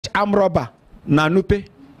arm robber Nanupe.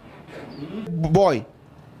 Boy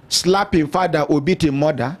slapping father or beating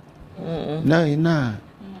mother. Nah.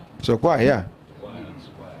 So quiet, yeah.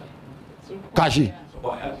 Kashi.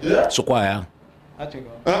 So quiet.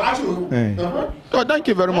 Oh, thank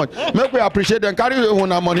you very much. Make we appreciate them. Carry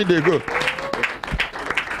on our money, they go.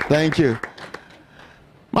 Thank you.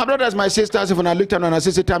 My brothers, my sisters, if I look at an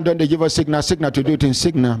assistant time, don't they give us signal to do it in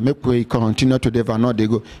signal. Make we continue to develop, not they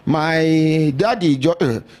go. My daddy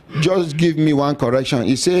just give me one correction.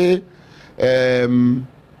 He say, when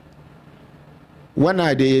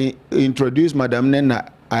I introduce Madam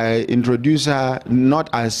Nena, I introduce her not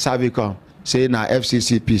as cervical, say na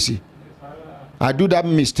FCCPC. I do that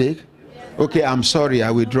mistake. Okay, I'm sorry,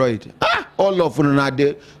 I withdraw it. All of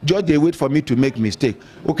them, just they wait for me to make mistake.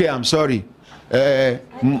 Okay, I'm sorry.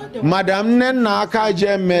 Madam Nena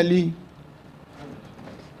Kajemeli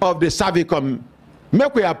of the cervical,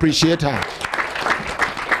 make we appreciate her.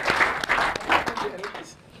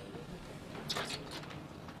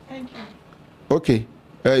 Thank you. Okay,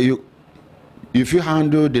 if you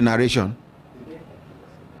handle the narration,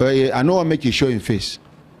 I know I'll make you show in face.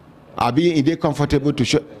 I'll be in there comfortable to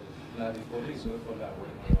show.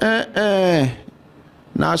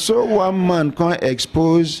 Now, so one man can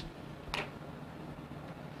expose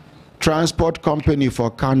transport company for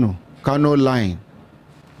Kano line,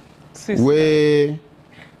 where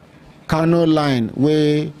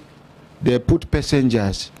they put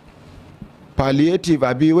passengers. Palliative,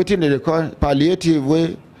 I be waiting they call palliative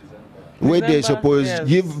where they suppose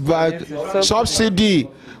give back subsidy,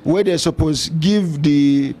 where they suppose give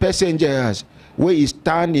the passengers where is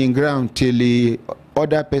standing ground till the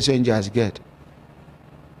other passengers get.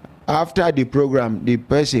 After the program, the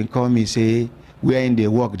person call me say where in the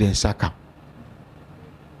work they sack up.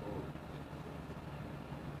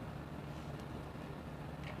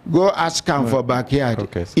 Go ask him for backyard.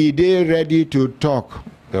 Okay. Is they ready to talk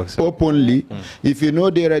openly? If you know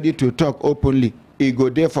they're ready to talk openly, he go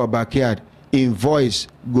there for backyard. In voice,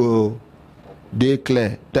 go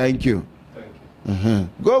declare. Thank you.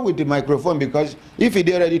 Go with the microphone, because if he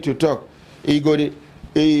ready to talk, he go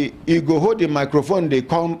hold the microphone. They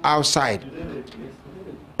come outside.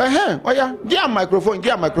 Oh yeah, give a microphone.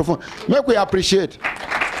 Make we appreciate.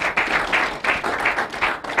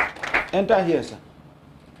 Enter here, sir.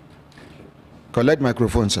 Collect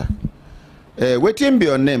microphone, sir. Waiting be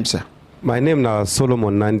your name, sir. My name is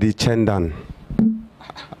Solomon Nandi Chandan.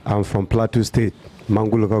 I'm from Plateau State,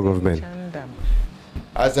 Mangu local government. Chandam.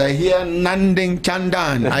 As I hear Nanding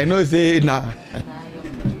Chandan, I know they na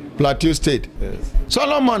Plateau State. Yes.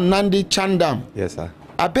 Solomon Nandi Chandam. Yes, sir.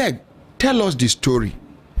 I beg, tell us the story.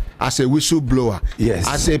 As a whistleblower, yes.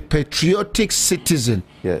 As a patriotic citizen,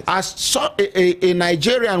 yes. As a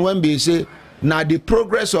Nigerian, when we say, now the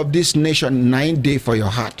progress of this nation 9 days for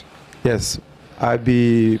your heart. Yes, I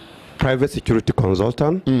be private security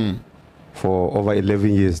consultant for over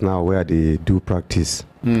 11 years now, where they do practice.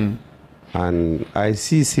 And I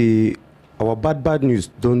see our bad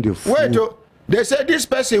news don't do. Wait, they say this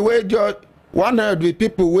person where just 100 with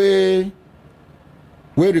people where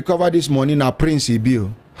recover this money now Prince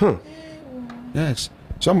Ibiu. Yes,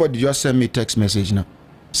 somebody just sent me text message now.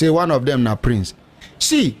 Say one of them now Prince.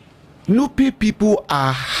 See, Nupe people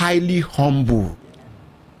are highly humble.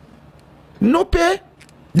 Nupe,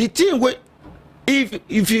 the thing where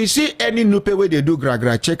if you see any Nupe where they do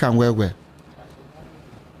gra check and where.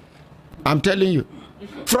 I'm telling you,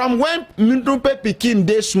 from when Nupe became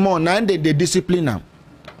this small, now they discipline them.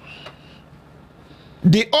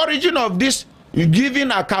 The origin of this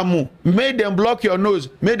giving a kamu made them block your nose,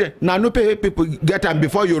 made them Nupe people get them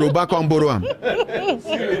before Yoruba come borrow them.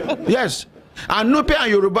 Yes. And Nupe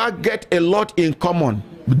and Yoruba get a lot in common.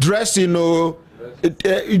 Dressing,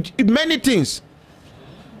 many things.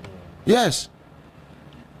 Yes.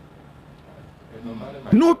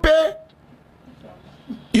 Nupe,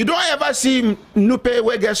 you don't ever see Nupe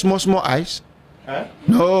where get small eyes? Huh?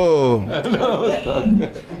 No.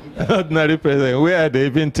 Ordinary person. Where are the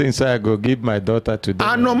even things I go give my daughter today?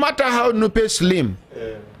 And no matter how Nupe slim.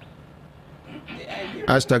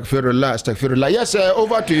 Astaghfirullah. Yes,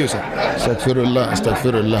 over to you, sir.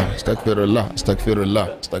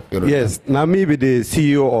 Astaghfirullah. Yes, now me be the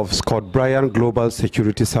CEO of Scott Bryan Global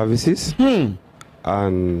Security Services.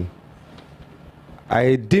 And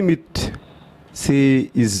I deem it, say,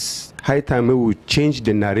 is high time we will change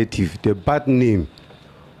the narrative, the bad name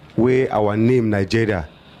where our name Nigeria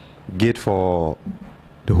get for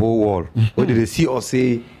the whole world. What did they see us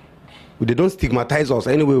say? They don't stigmatize us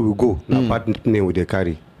anywhere we go. Now bad name we they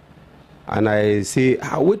carry. And I say,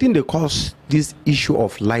 what did they cause this issue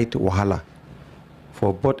of light wahala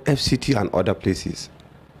for both FCT and other places?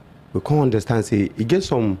 we can't understand. Say, you get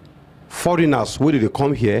some foreigners where they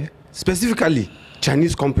come here, specifically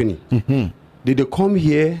Chinese company. They come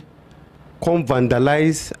here, come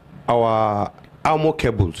vandalize our armor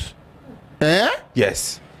cables. Eh?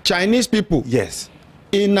 Yes. Chinese people? Yes.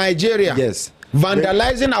 In Nigeria? Yes.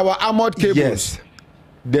 Vandalizing our armored cables? Yes.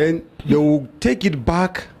 Then they will take it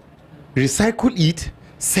back, recycle it,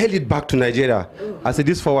 sell it back to Nigeria. I said,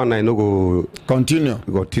 this 419 no go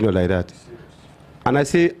continue like that. And I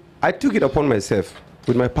say, I took it upon myself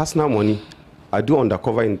with my personal money. I do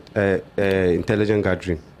undercover intelligence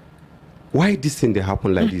gathering. Why this thing they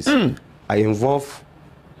happen like this? I involve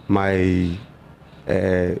my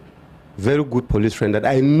very good police friend that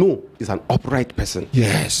I know is an upright person.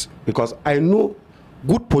 Yes. Because I know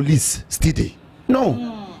good police still there.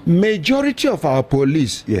 No. Majority of our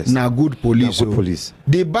police now good police. Good police.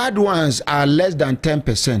 The bad ones are less than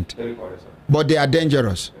 10%. But they are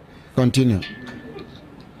dangerous. Continue.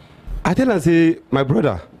 I tell her, say, my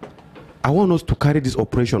brother, I want us to carry this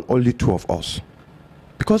operation only 2 of us.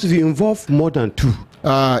 Because if you involve more than 2,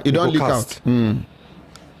 you don't leak out.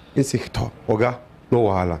 Insector, Oga, no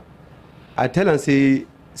wahala. I tell her, say,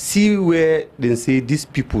 see where they say these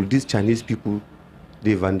people, these Chinese people,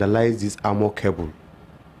 they vandalize this armor cable.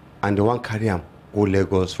 And they want to carry them, go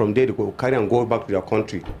Lagos. From there, they go carry them, go back to their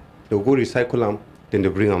country. They go recycle them, then they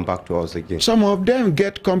bring them back to us again. Some of them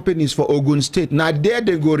get companies for Ogun State. Now there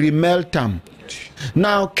they go remelt them.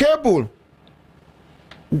 Now cable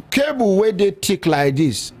where they tick like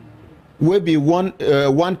this will be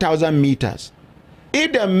 1,000 meters.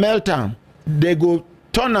 If they melt them, they go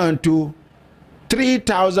turn on to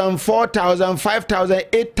 3,000, 4,000, 5,000,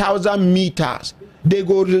 8,000 meters. They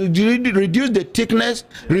go reduce the thickness,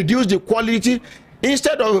 reduce the quality.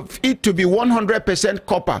 Instead of it to be 100%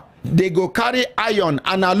 copper, they go carry iron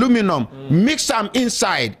and aluminum, mix them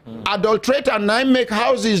inside, adulterate and now make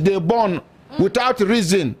houses they burn without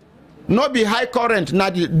reason. Not be high current.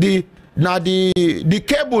 Now the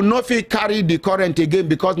cable no fit carry the current again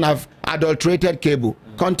because now adulterated cable.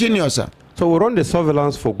 Continue, sir. So we run the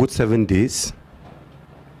surveillance for good 7 days,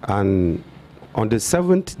 and on the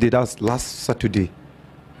 7th day, that's last Saturday,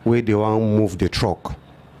 where they want to move the truck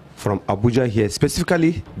from Abuja here,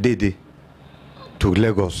 specifically Dede, to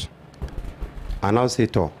Lagos. And I'll say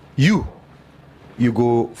to you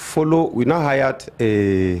go follow. We now hired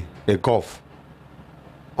a golf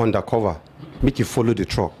undercover. Make you follow the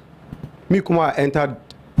truck. Me kuma entered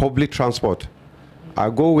public transport. I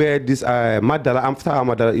go where this Madala, after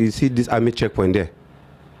Madala, you see this army checkpoint there.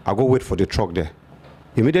 I go wait for the truck there.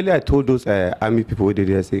 Immediately I told those army people who did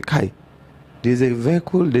there, I say, Kai, there's a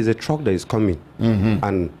vehicle, there's a truck that is coming.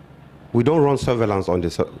 And we don't run surveillance on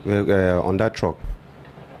on that truck.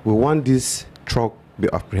 We want this truck be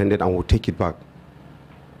apprehended and we'll take it back.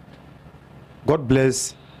 God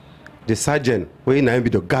bless the sergeant, where he now be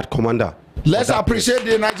the guard commander. Let's appreciate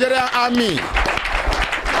the Nigerian army.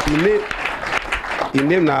 In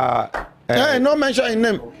name na hey, no mention in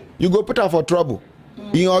name. You go put her for trouble.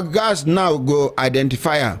 In your gas now go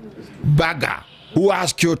identify her. Bagger. Who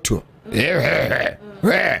asked you to?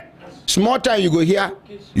 Small time you go here,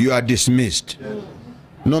 you are dismissed.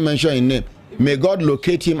 No mention in name. May God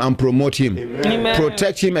locate him and promote him. Amen.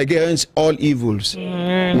 Protect him against all evils.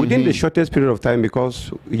 Within the shortest period of time,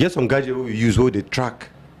 because just some gadget we use where they track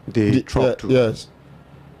the truck to. Yes.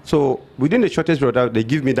 So within the shortest period of time, they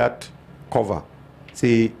give me that cover.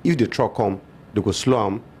 Say if the truck come, they go slow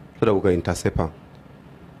them so that we can intercept them.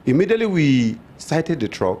 Immediately we sighted the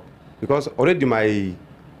truck because already my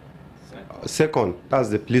second, that's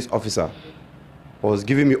the police officer, was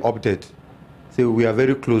giving me update. Say we are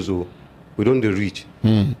very close, oh, we don't reach.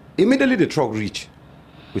 Immediately the truck reach.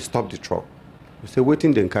 We stop the truck. We say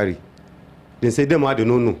waiting then carry. Then say them I don't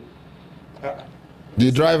know.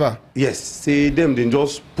 The driver? Yes. Say them then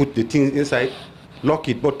just put the thing inside, lock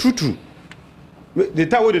it. But true. The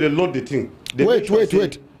time where they load the thing.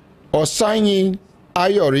 Wait. Or signing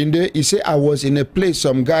Ayorinde, he say I was in a place,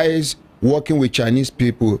 some guys working with Chinese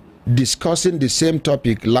people discussing the same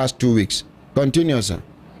topic last 2 weeks. Continue, sir.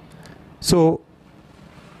 So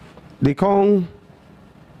they come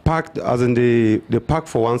parked, as in they park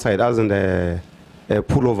for one side, as in the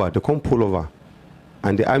pullover. They come pull over,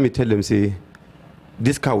 and the army tell them, say,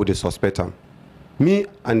 this car with the suspect. Me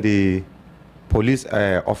and the police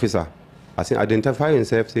officer, I say identify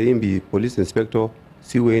himself, say him be police inspector,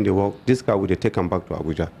 see where in the work. This car will take him back to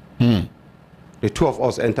Abuja. The 2 of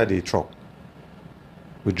us enter the truck.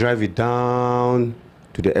 We drive it down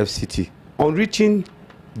to the FCT. On reaching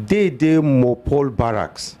Dede Mopol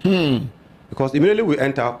Barracks, because immediately we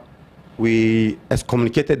enter, we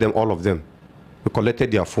excommunicated them, all of them. We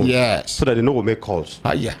collected their phone, yes, so that they know we make calls.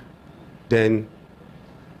 Yeah. Then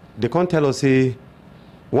they can't tell us, say,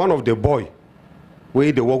 one of the boy, where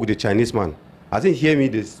they work with the Chinese man. I think hear me,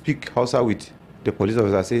 they speak Hausa with the police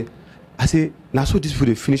officer. I say, now so this people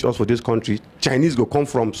they finish us for this country. Chinese go come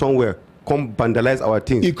from somewhere, come vandalize our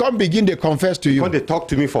things. He can't begin to confess to you. When they talk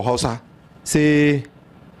to me for Hausa, say,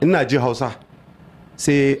 Naji Hausa,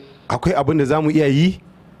 say, Akwe Abundezamu Iya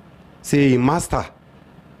say, master,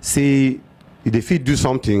 say, if they fit do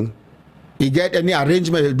something. You get any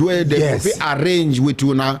arrangement where they yes. arrange with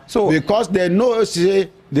you now. So because they know say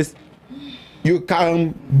this, you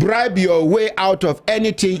can bribe your way out of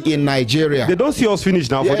anything in Nigeria. They don't see us finish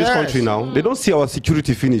now yes. for this country now. They don't see our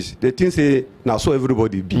security finish. They think say now so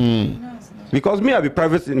everybody be. Because me I be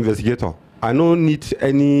private investigator. I don't need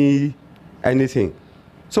anything.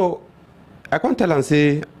 So I can't tell and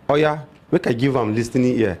say, oh yeah, make I give them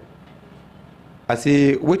listening ear. I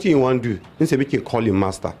say, what do you want to do? He say, make you call him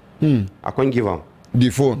master. I can't give him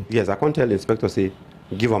the phone. Yes, I can't tell the inspector, say,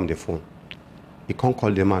 give him the phone. He can't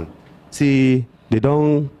call the man. See, they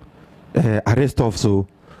don't arrest us, so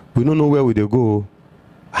we don't know where we they go.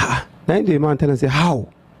 Then the man tell him, say, how?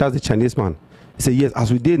 That's the Chinese man. He say, yes,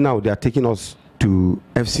 as we did now, they are taking us to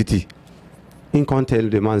FCT. He can't tell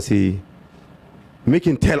the man, say, make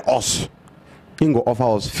him tell us. He go offer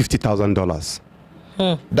us $50,000.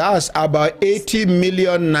 That's about 80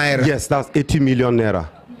 million naira. Yes, that's 80 million naira.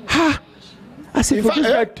 Ha! I said,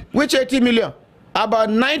 which 80 million? About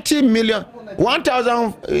 90 million.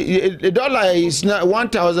 1,000 dollar is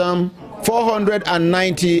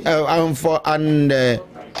 1,490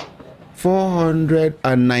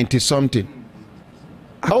 490 something.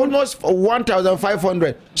 Almost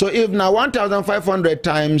 1,500. So if now 1,500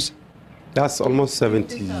 times, that's almost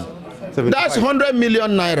 70. That's 100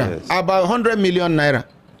 million naira. Yes. About 100 million naira.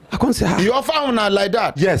 I can't say how. You offer una like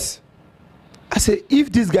that? Yes. I say, if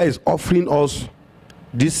this guy is offering us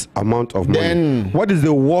this amount of money, then what is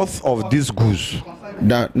the worth of this goods?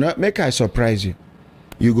 Now, make I surprise you.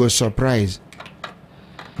 You go surprise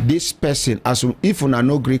this person as if una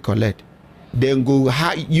no gree collect. Then go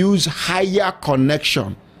use higher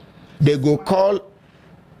connection. They go call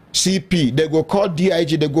CP, they go call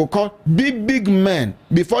DIG, they go call big men.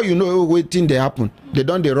 Before you know waiting they happen, they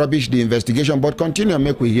don't rubbish the investigation. But continue,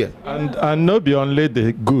 make we hear. And not be only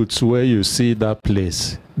the goods where you see that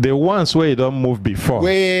place, the ones where you don't move before,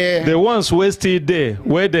 the ones where still there,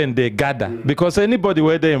 where then they gather, because anybody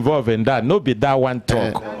where they involved in that, no be that one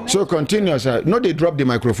talk. So continue, sir. No, they drop the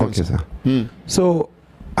microphone. Okay, sir. So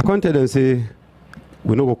I can't tell them, say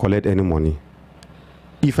we no go collect any money.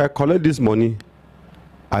 If I collect this money,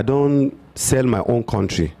 I don't sell my own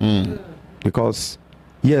country. Because,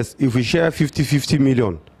 yes, if we share 50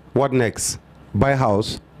 million, what next? Buy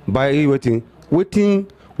house, buy waiting, we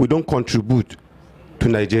don't contribute to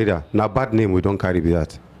Nigeria. Now, bad name, we don't carry with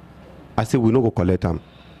that. I said, we no go collect them.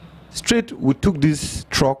 Straight, we took this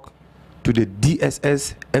truck to the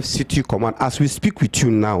DSS FCT command. As we speak with you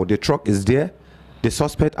now, the truck is there, the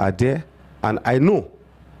suspects are there, and I know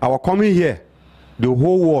our coming here, the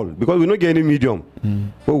whole world, because we don't get any medium.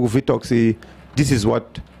 But if we talk, say, this is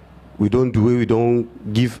what we don't do, we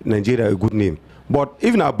don't give Nigeria a good name. But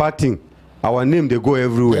even a bad thing, our name, they go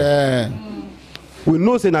everywhere. Yeah. We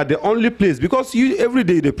know say that the only place, because you every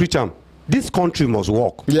day they preach them, this country must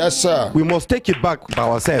work. Yes, sir. We must take it back by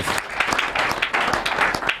ourselves.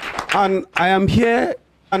 And I am here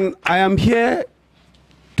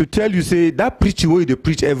to tell you, say, that preaching way they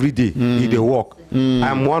preach every day, they work. I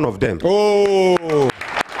am one of them. Oh.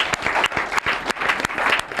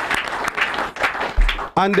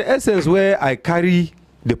 And the essence where I carry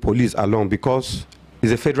the police along, because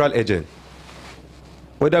it's a federal agent.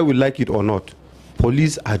 Whether we like it or not,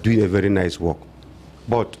 police are doing a very nice work.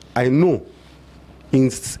 But I know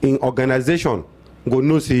in organization, go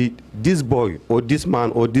no say this boy or this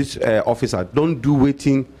man or this officer don't do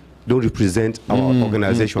waiting, don't represent our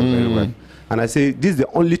organization very well. And I say this is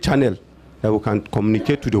the only channel that we can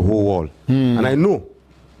communicate to the whole world. And I know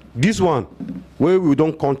this one where we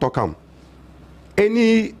don't contact them.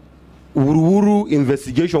 Any wuru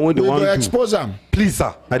investigation when they want to expose them. Please,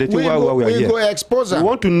 sir. I think why we are here. Go expose them. We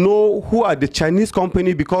want to know who are the Chinese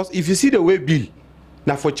company, because if you see the way bill,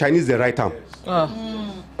 now for Chinese they write them.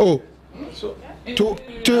 Oh. So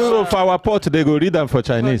for our port they go read them for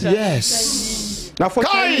Chinese. Yes. Now for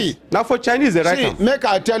Chinese they write them. Make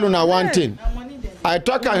I tell you now one thing. I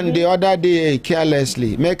talked the other day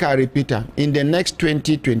carelessly. Make I repeat her. In the next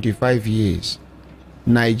 20-25 years,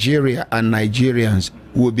 Nigeria and Nigerians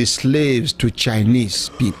will be slaves to Chinese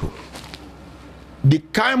people. The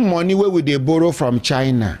kind of money where we they borrow from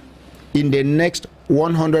China in the next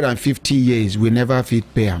 150 years, we never fit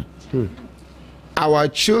pay them. our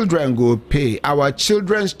children go pay. Our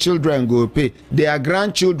children's children go pay. Their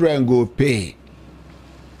grandchildren go pay.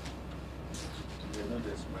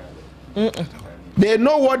 They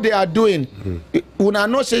know what they are doing. Una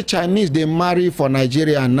know say Chinese they marry for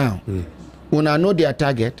Nigeria now. Una know their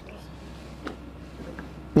target.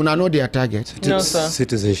 Una know their target. No, sir.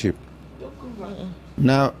 Citizenship.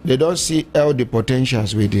 Now they don't see all the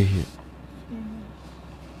potentials we do here.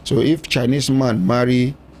 So if Chinese man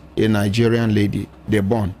marry a Nigerian lady, they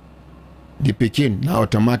born, the Pekin now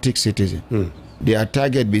automatic citizen. Their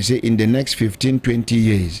target be say in the next 15-20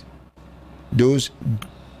 years, those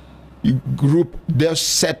group, their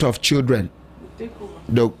set of children,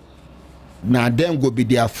 now them go be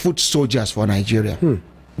their foot soldiers for Nigeria.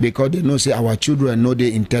 Because they know say our children know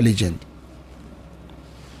they intelligent.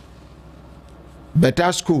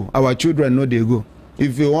 Better school, our children know they go.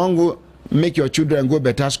 If you want to go make your children go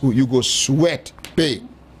better school, you go sweat, pay.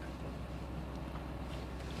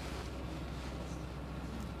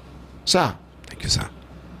 Sir. Thank you, sir.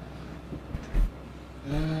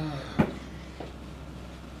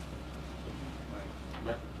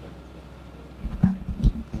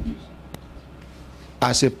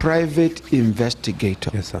 As a private investigator,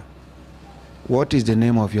 yes, sir. What is the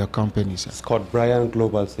name of your company, sir? Scott Bryan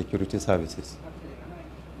Global Security Services.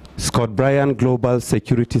 Scott Bryan Global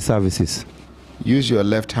Security Services. Use your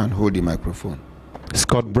left hand, hold the microphone.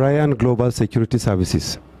 Scott Bryan Global Security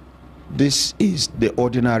Services. This is the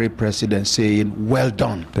ordinary president saying, well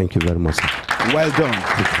done. Thank you very much, sir. Well done.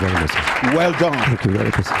 Thank you very much, sir. Well done. Thank you very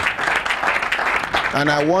much, sir. And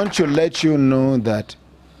I want to let you know that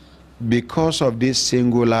because of this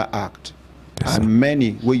singular act, yes, and sir,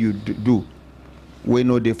 many what you do, we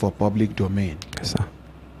know they for public domain. Yes, sir.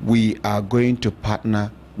 We are going to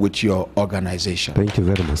partner with your organization. Thank you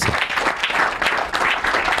very much, sir.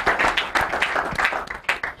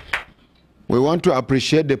 We want to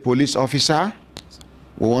appreciate the police officer.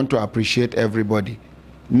 We want to appreciate everybody.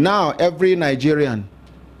 Now, every Nigerian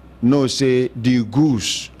knows, say, the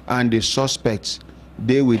goose and the suspects,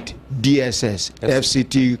 they with DSS,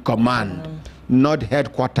 FCT command, not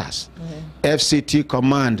headquarters. FCT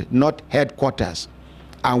command, not headquarters.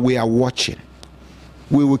 And we are watching.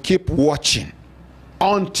 We will keep watching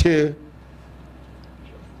until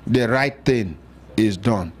the right thing is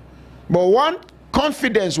done. But one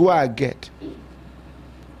confidence where I get,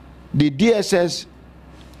 the DSS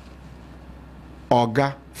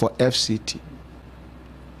Oga for FCT,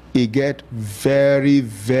 he get very,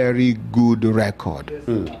 very good record.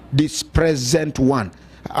 This present one,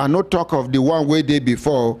 I no talk of the one way day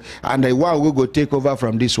before and the one we go take over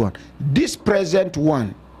from this one. This present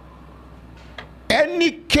one,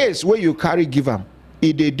 any case where you carry give them,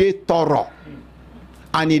 it dey thorough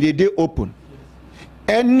and it dey open.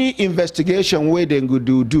 Any investigation where they go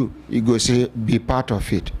do, you go say be part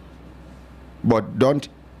of it. But don't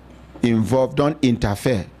involve, don't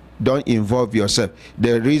interfere, don't involve yourself.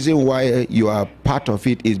 The reason why you are part of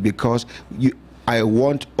it is because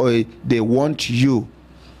they want you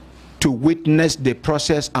to witness the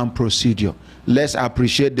process and procedure. Let's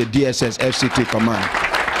appreciate the DSS FCT command.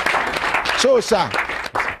 So, sir,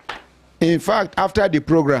 in fact, after the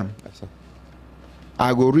program, yes,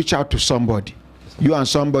 I go reach out to somebody. Yes, you and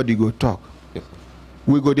somebody go talk. Yes,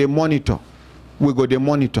 we go to monitor. We go to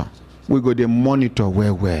monitor. We go to monitor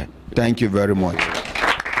where. Thank you very much.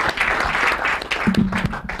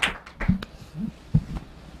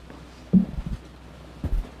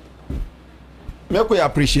 Make we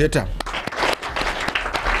appreciate her.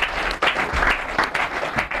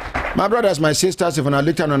 My brothers, my sisters, if I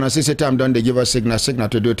look down on a sister time done, they give us signal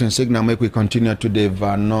to do it, and signal make we continue to the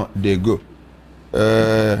van, they go.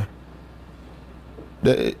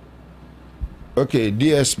 Okay,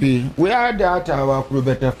 DSP, we are that our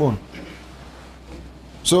better phone.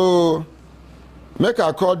 So make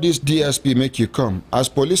I call this DSP, make you come. As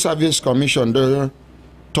Police Service Commission don't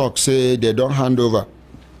talk, say they don't hand over.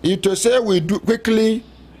 It to say we do quickly.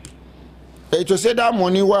 It to say that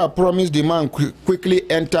money where I promised the man quickly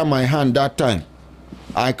enter my hand that time.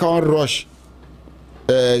 I can't rush.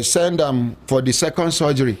 Send them for the second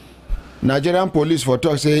surgery. Nigerian police for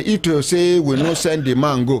talk say if to say we no send the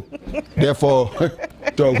man go. Therefore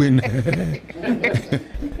to win.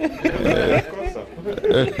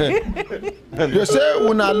 You say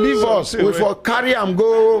una leave us, we for carry and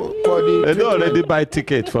go for the. They don't already buy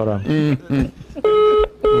ticket for them.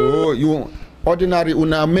 Oh, you ordinary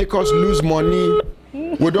una make us lose money.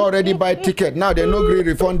 We don't already buy ticket. Now they no agree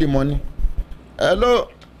refund the money. Hello,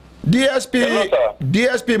 DSP. Hello,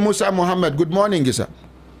 DSP Musa Mohammed. Good morning, sir.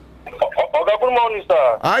 Oga, good morning,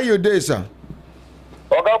 sir. How you doing, sir?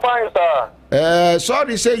 Oga, fine, sir.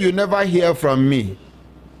 Sorry, say you never hear from me.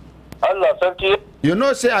 Allah, thank you. You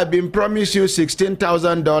know, say I've been promised you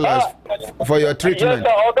 $16,000 for your treatment.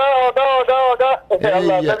 Yes,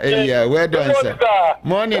 sir. Yeah, well done, sir.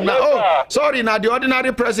 Morning. Now, oh, sorry, now the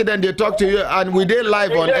ordinary president, they talk to you, and we did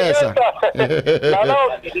live on air, sir. Now,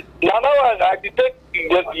 I detect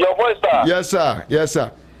your voice, sir. Yes, sir. Yes,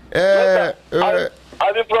 sir. I've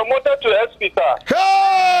been promoted to SP, sir. Hey!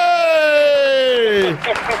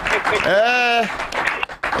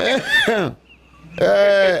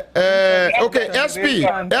 Okay, SP.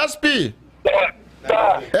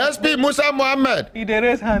 SP Musa Mohammed. He did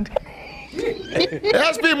raise hand.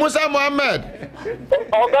 SP Musa Mohammed.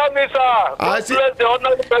 I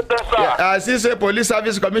see say police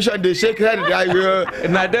service commission, they shake head.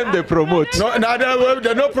 Now them they promote. No, now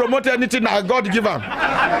they don't promote anything. Now God give them.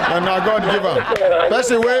 Now God give them.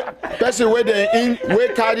 Person where they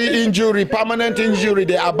carry injury, permanent injury,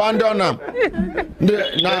 they abandon them.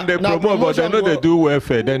 Then they promote, but they know they do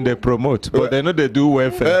welfare. Then they promote, but they know they do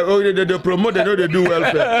welfare. They promote, they know they do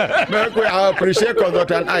welfare. I appreciate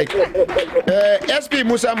Consultant Ike. SP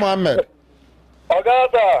Musa Mohammed.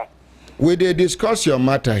 We did discuss your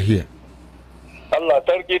matter here. Allah,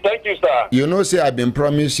 thank you, sir. You know, say I've been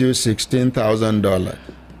promised you $16,000.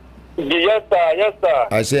 Yes, sir.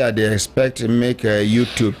 I say I dey expect make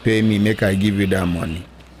YouTube pay me, make I give you that money.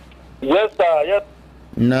 Yes, sir. Yes.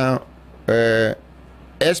 Now,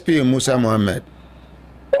 SP Musa Mohammed.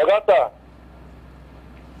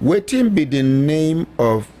 Wetin be the name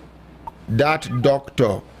of that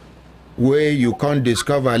doctor where you can't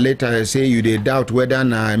discover later say you dey doubt whether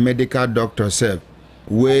na medical doctor sef?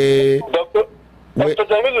 Where Dr.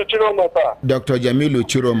 Jamilu Chiroma, sir. Dr. Jamilu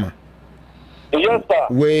Chiroma. Yes, sir.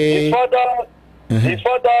 Where his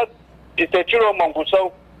father is the Chiroma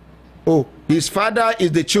Ngusau. Oh, his father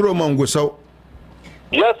is the Chiroma Ngusau.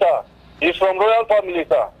 Yes, sir. He's from royal family,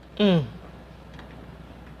 sir.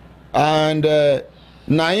 And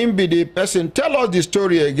Naim be the person. Tell us the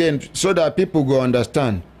story again so that people go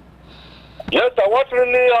understand. Yes, sir. What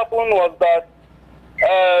really happened was that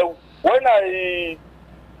when I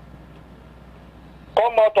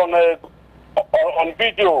come out on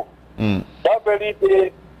video, that very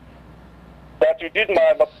day that you did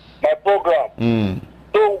my program,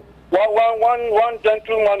 so one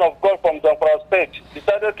gentleman of God from Zamfara State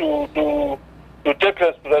decided to take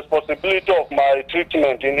responsibility of my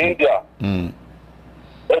treatment in India.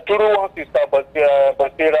 Through one sister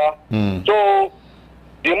Basira. So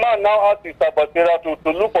the man now asked Sister Basira to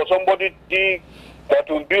look for somebody that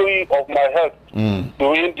will be of my help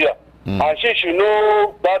to India. And she should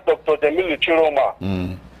know that Dr. Jamilu Chiroma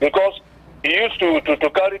because he used to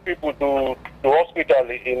carry people to hospital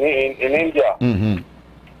in India.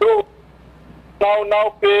 So now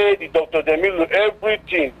pay the Dr. Jamilu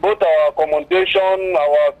everything, both our accommodation,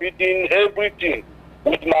 our feeding, everything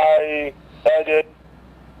with my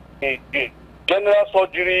the general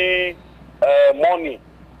surgery money.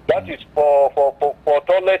 That is for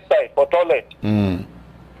toilet side, for toilet. And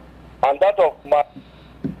that of my,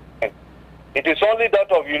 it is only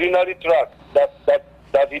that of urinary tract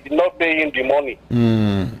that he did not pay him the money.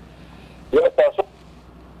 Yes, sir.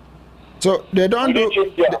 So they don't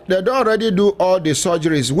already do all the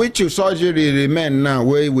surgeries. Which surgery remain now?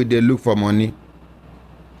 Where would they look for money?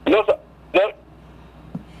 No, sir.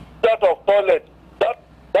 That of toilet.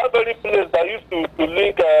 That very place that used to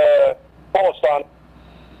link pulse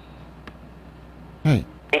and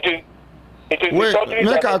it is wait,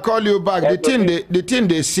 make I call you back. The thing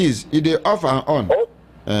they seize, it they off and on.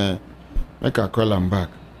 Make I call them back.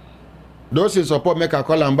 Those in support make I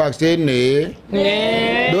call them back. Say nay.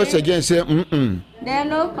 Those again say They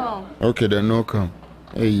no come. Okay, they no come.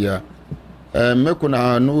 Hey yeah. Make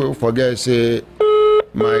una no forget say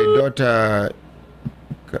my daughter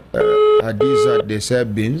Hadiza they sell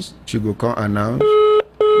beans. She go come announce.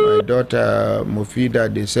 My daughter Mufida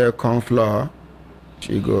they sell corn flour.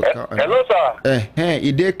 She go. Hello, sir.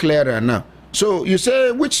 It dey clearer now. So you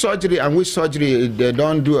say which surgery and which surgery they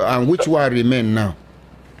don't do and which one remain now?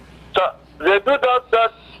 Sir, they do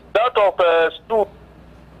that of stool.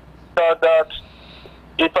 That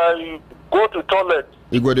if I go to toilet,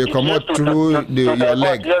 you go they come out through your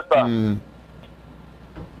leg. Yes, sir.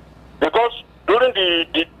 Because during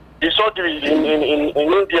the surgery in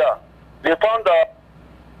India, they found that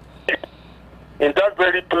in that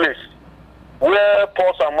very place where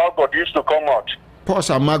pus and maggot used to come out. Pus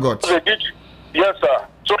and maggot? They did, yes, sir.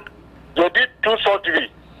 So they did 2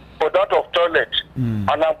 surgery for that of toilet. And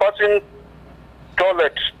I'm passing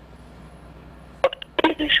toilet. What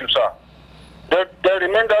issue, sir? They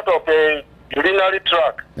remain that of a urinary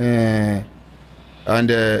tract. And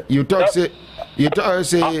you talk say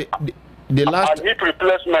the last. And hip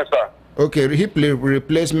replacement, sir. Okay, hip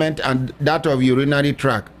replacement and that of urinary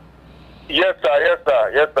tract. Yes, sir. Yes,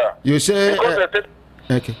 sir. Yes, sir. You say.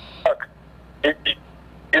 Okay.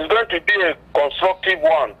 It's going to be a constructive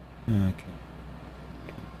one. Okay.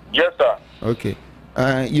 Yes, sir. Okay.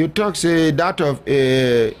 You talk say that of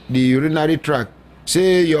the urinary tract.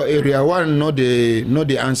 Say your area one know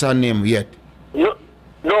the answer name yet.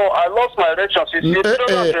 No, I lost my erection since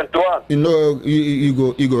 2021.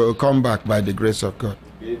 You go come back by the grace of God.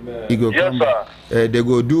 Amen. You go yes, come back. They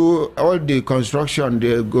go do all the construction.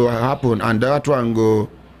 They go happen, and that one go.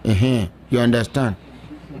 You understand?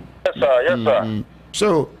 Yes, sir. Yes, sir.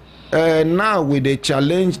 So now we they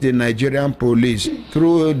challenge the Nigerian police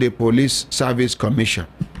through the Police Service Commission,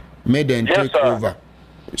 made them take over,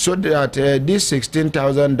 so that this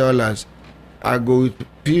 $16,000 I go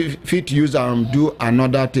fit use and do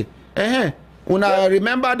another thing. When I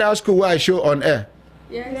remember that school where I show on air,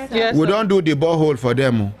 Yes, we don't do the borehole for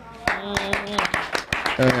them.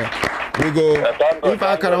 We go, if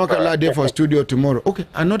Akaramakala there for studio tomorrow, okay,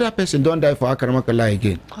 another person don't die for Akaramakala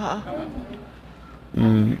again.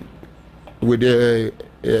 We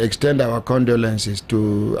extend our condolences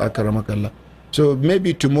to Akaramakala. So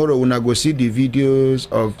maybe tomorrow when I go see the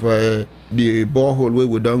videos of the borehole where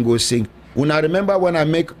we don't go sing. When I remember when I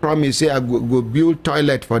make promise, say I go build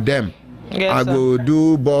toilet for them. Yes, I go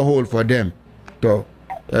do borehole for them. So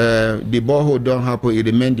the borehole don't happen. It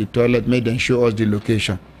remain the toilet. Made them show us the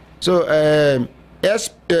location. So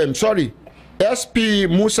SP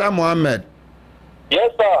Musa Mohammed.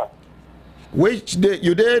 Yes, sir. Which day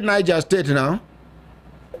you there Niger State now?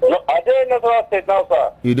 No, I did Nasarawa State now,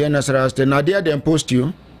 sir. You there Nasarawa State now? There them post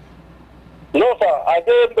you? No, sir. I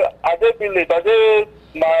did village. I did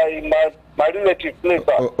my relative place,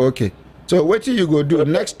 sir. Okay. So what you go do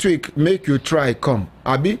next week? Make you try come.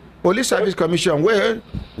 Abi Police Service Commission.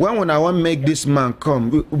 When I want make this man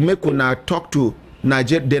come, make una talk to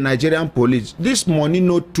the Nigerian police. This money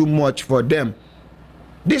not too much for them.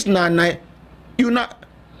 This una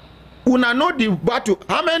know the battle.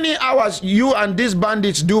 How many hours you and these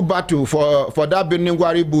bandits do battle for that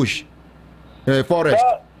Beningwari bush forest?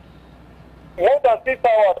 More than 6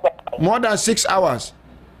 hours, sir. More than 6 hours.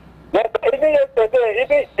 Even yesterday,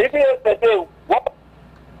 what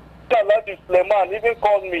Suleiman even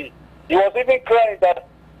called me. He was even crying that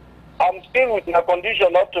I'm still with my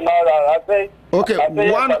condition up to now. I say, okay,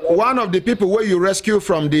 one of the people where you rescue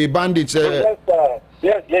from the bandits. Yes, sir.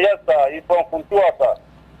 Yes, sir. He's from Funtua, sir.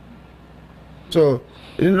 So,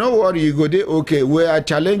 you know what you go there? Okay, we are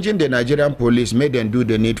challenging the Nigerian police. Make them do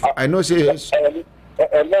the needful. I know, say. Amen, sir.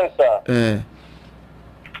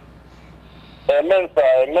 Amen,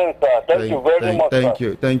 sir. Amen, sir. Thank you very much.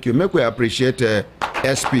 Thank you. Make we appreciate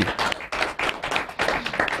SP.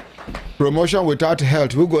 Promotion without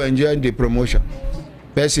health, who go enjoy the promotion?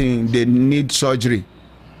 Person they need surgery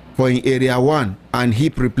for in area 1 and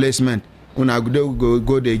hip replacement. When I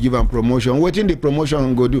go they give them promotion. What in the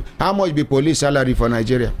promotion go do? How much be police salary for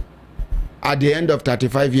Nigeria? At the end of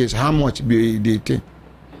 35 years, how much be the thing?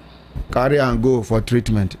 Carry and go for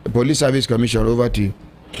treatment. Police Service Commission, over to you.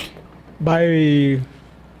 By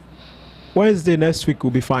Wednesday next week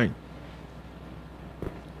will be fine.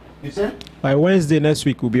 You said? By Wednesday next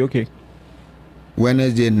week will be okay.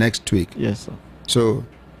 Wednesday next week? Yes, sir. So,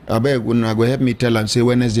 I beg when I go help me tell and say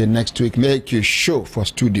Wednesday next week, make you show for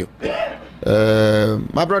studio.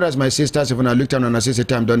 My brothers, my sisters, if I look down and I say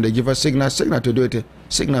time done, they give us signal to do it.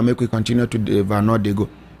 Signal make we continue to deliver, not they go.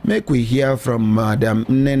 Make we hear from Madam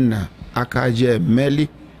Nena Akaje Meli,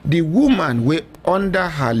 the woman we under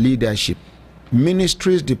her leadership,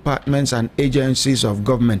 ministries, departments, and agencies of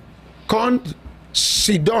government can't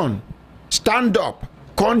sit down, stand up,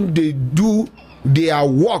 can't they do their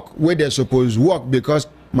work where they're supposed to work, because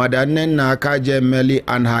Madam Nena Akaje Meli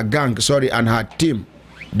and her gang, and her team,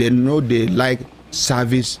 they know they like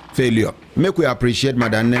service failure. Make we appreciate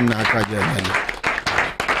Madam Nena Akaje Meli.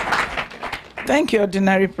 Thank you,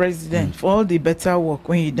 Ordinary President, for all the better work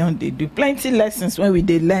when you don't. They do plenty lessons when we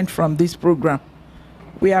did learn from this program.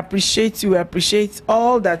 We appreciate you. We appreciate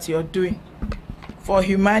all that you're doing for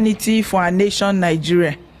humanity, for our nation,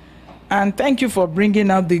 Nigeria. And thank you for bringing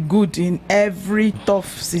out the good in every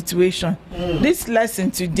tough situation. This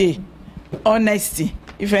lesson today, honesty.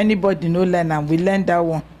 If anybody no learn, and we learned that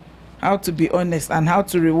one, how to be honest and how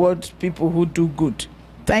to reward people who do good.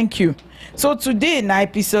 Thank you. So today in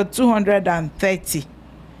episode 230,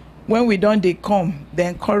 when we don't they come, they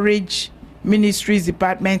encourage ministries,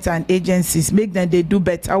 departments, and agencies, make them they do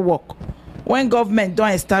better work. When government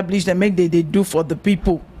don't establish them, make they do for the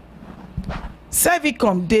people.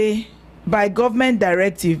 Servicom they by government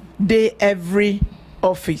directive dey every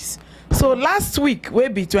office. So last week wey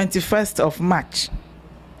be 21st of March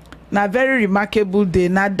na very remarkable day.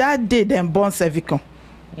 Na that day dem born Servicom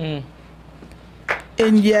in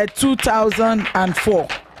year 2004.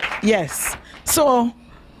 Yes. So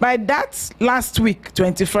by that last week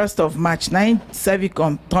 21st of March, na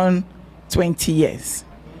Servicom turn 20 years.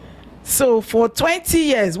 So for 20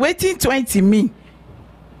 years, wetin 20 mean?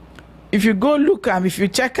 If you go look am, if you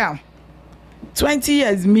check am, 20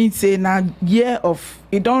 years means say na year of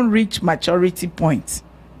e don reach maturity point,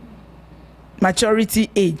 maturity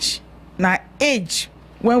age. Na age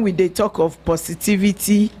when we dey talk of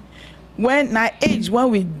positivity, when na age when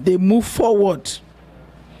we dey move forward,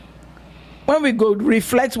 when we go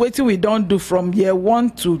reflect wetin we don do from year 1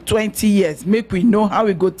 to 20 years, make we know how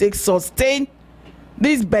we go take sustain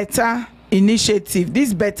this better initiative,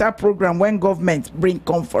 this better program when government bring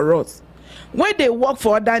come for us. When they work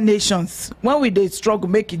for other nations, when we dey struggle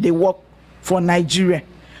make it dey work for Nigeria,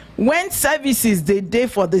 when services they dey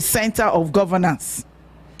for the center of governance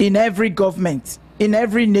in every government, in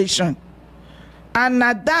every nation, and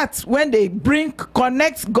at that when they bring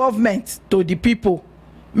connect government to the people,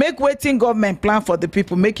 make wetin government plan for the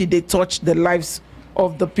people, make it dey touch the lives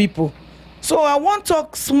of the people. So I want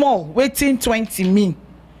talk small wetin 20 mean.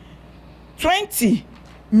 20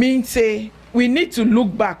 mean say we need to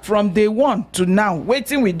look back from day 1 to now,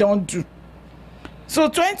 wetin we don do. So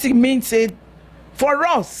 20 mean say for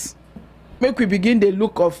us, make we begin the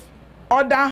look of other